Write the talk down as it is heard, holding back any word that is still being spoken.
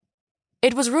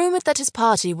It was rumoured that his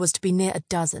party was to be near a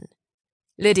dozen.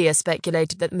 Lydia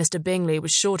speculated that Mr. Bingley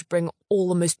was sure to bring all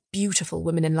the most beautiful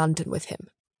women in London with him.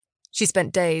 She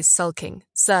spent days sulking,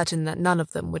 certain that none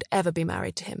of them would ever be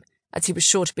married to him, as he was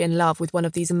sure to be in love with one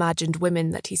of these imagined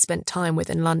women that he spent time with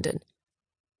in London.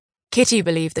 Kitty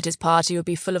believed that his party would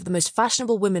be full of the most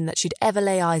fashionable women that she'd ever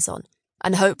lay eyes on,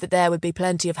 and hoped that there would be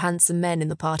plenty of handsome men in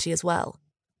the party as well.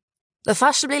 The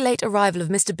fashionably late arrival of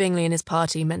Mr. Bingley and his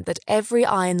party meant that every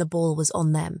eye in the ball was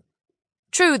on them.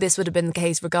 True, this would have been the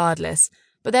case regardless,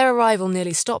 but their arrival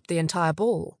nearly stopped the entire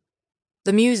ball.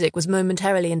 The music was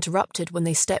momentarily interrupted when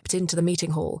they stepped into the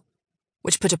meeting hall,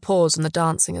 which put a pause on the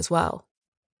dancing as well.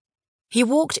 He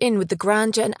walked in with the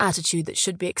grandeur and attitude that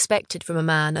should be expected from a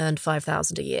man earned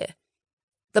 £5,000 a year.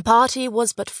 The party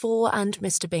was but 4 and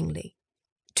Mr. Bingley,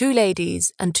 2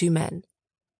 ladies and 2 men.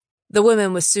 The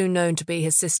women were soon known to be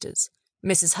his sisters,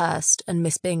 Mrs. Hurst and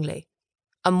Miss Bingley,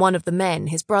 and one of the men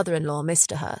his brother-in-law,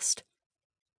 Mr. Hurst.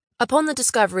 Upon the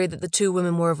discovery that the 2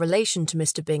 women were of relation to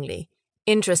Mr. Bingley,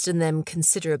 interest in them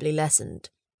considerably lessened.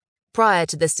 Prior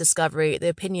to this discovery, the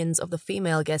opinions of the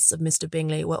female guests of Mr.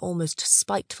 Bingley were almost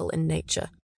spiteful in nature.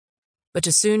 But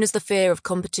as soon as the fear of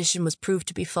competition was proved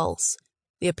to be false,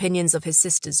 the opinions of his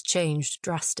sisters changed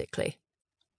drastically.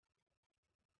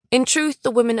 In truth,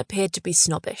 the women appeared to be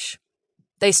snobbish.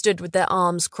 They stood with their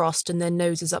arms crossed and their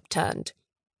noses upturned.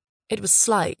 It was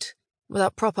slight.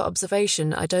 Without proper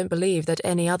observation, I don't believe that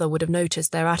any other would have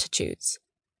noticed their attitudes.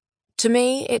 To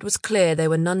me, it was clear they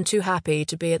were none too happy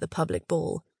to be at the public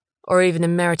ball, or even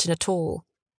in Meryton at all.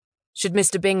 Should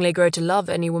Mr. Bingley grow to love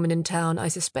any woman in town, I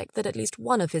suspect that at least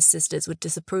one of his sisters would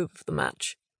disapprove of the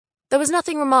match. There was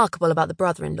nothing remarkable about the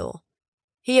brother-in-law.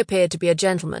 He appeared to be a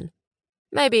gentleman,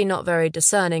 maybe not very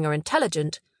discerning or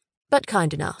intelligent, but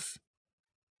kind enough.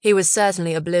 He was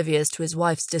certainly oblivious to his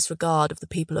wife's disregard of the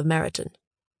people of Meryton.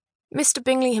 Mr.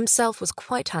 Bingley himself was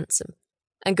quite handsome,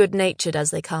 and good-natured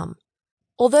as they come.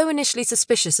 Although initially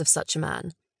suspicious of such a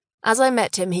man, as I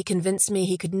met him he convinced me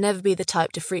he could never be the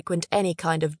type to frequent any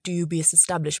kind of dubious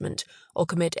establishment or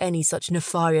commit any such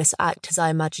nefarious act as I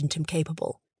imagined him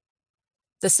capable.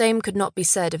 The same could not be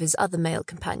said of his other male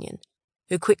companion,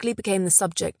 who quickly became the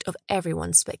subject of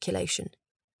everyone's speculation.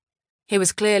 He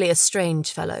was clearly a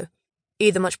strange fellow,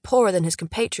 either much poorer than his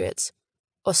compatriots,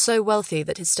 or so wealthy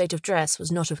that his state of dress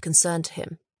was not of concern to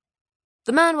him.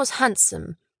 The man was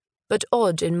handsome, but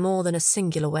odd in more than a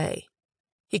singular way.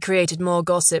 He created more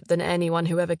gossip than anyone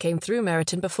who ever came through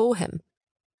Meryton before him.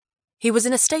 He was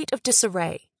in a state of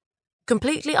disarray,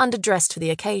 completely underdressed for the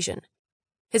occasion.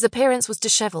 His appearance was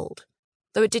dishevelled,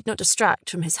 though it did not distract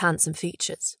from his handsome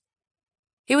features.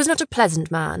 He was not a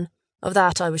pleasant man, of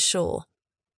that I was sure,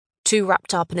 too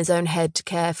wrapped up in his own head to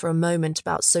care for a moment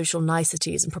about social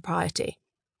niceties and propriety.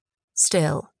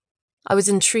 Still, I was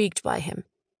intrigued by him.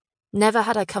 Never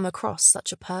had I come across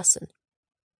such a person.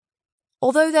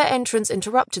 Although their entrance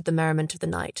interrupted the merriment of the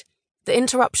night, the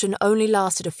interruption only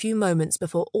lasted a few moments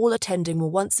before all attending were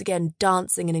once again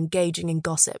dancing and engaging in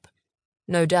gossip,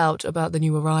 no doubt about the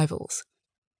new arrivals.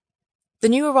 The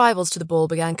new arrivals to the ball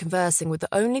began conversing with the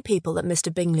only people that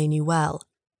Mr. Bingley knew well,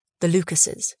 the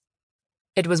Lucases.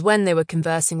 It was when they were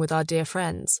conversing with our dear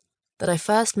friends that I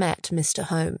first met Mr.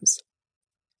 Holmes.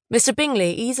 Mr.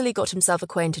 Bingley easily got himself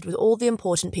acquainted with all the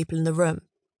important people in the room.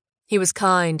 He was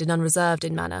kind and unreserved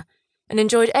in manner, and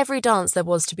enjoyed every dance there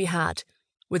was to be had,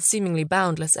 with seemingly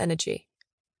boundless energy.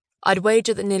 I'd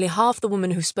wager that nearly half the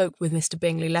women who spoke with Mr.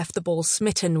 Bingley left the ball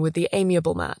smitten with the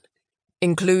amiable man,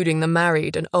 including the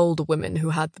married and older women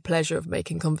who had the pleasure of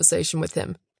making conversation with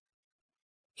him.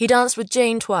 He danced with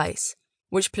Jane twice,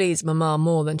 which pleased Mamma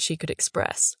more than she could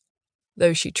express,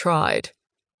 though she tried.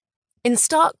 In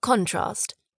stark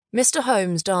contrast, Mr.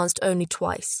 Holmes danced only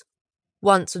twice,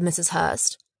 once with Mrs.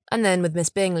 Hurst, and then with Miss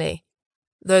Bingley,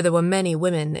 though there were many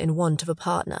women in want of a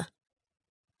partner.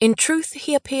 In truth,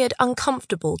 he appeared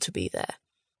uncomfortable to be there,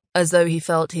 as though he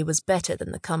felt he was better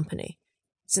than the company,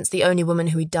 since the only women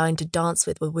who he deigned to dance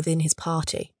with were within his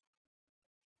party.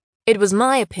 It was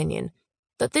my opinion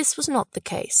that this was not the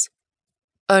case,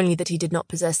 only that he did not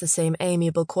possess the same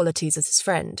amiable qualities as his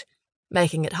friend,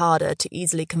 making it harder to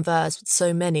easily converse with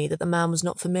so many that the man was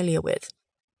not familiar with.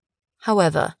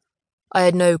 However, I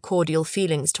had no cordial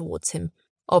feelings towards him,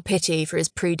 or pity for his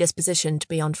predisposition to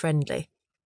be unfriendly.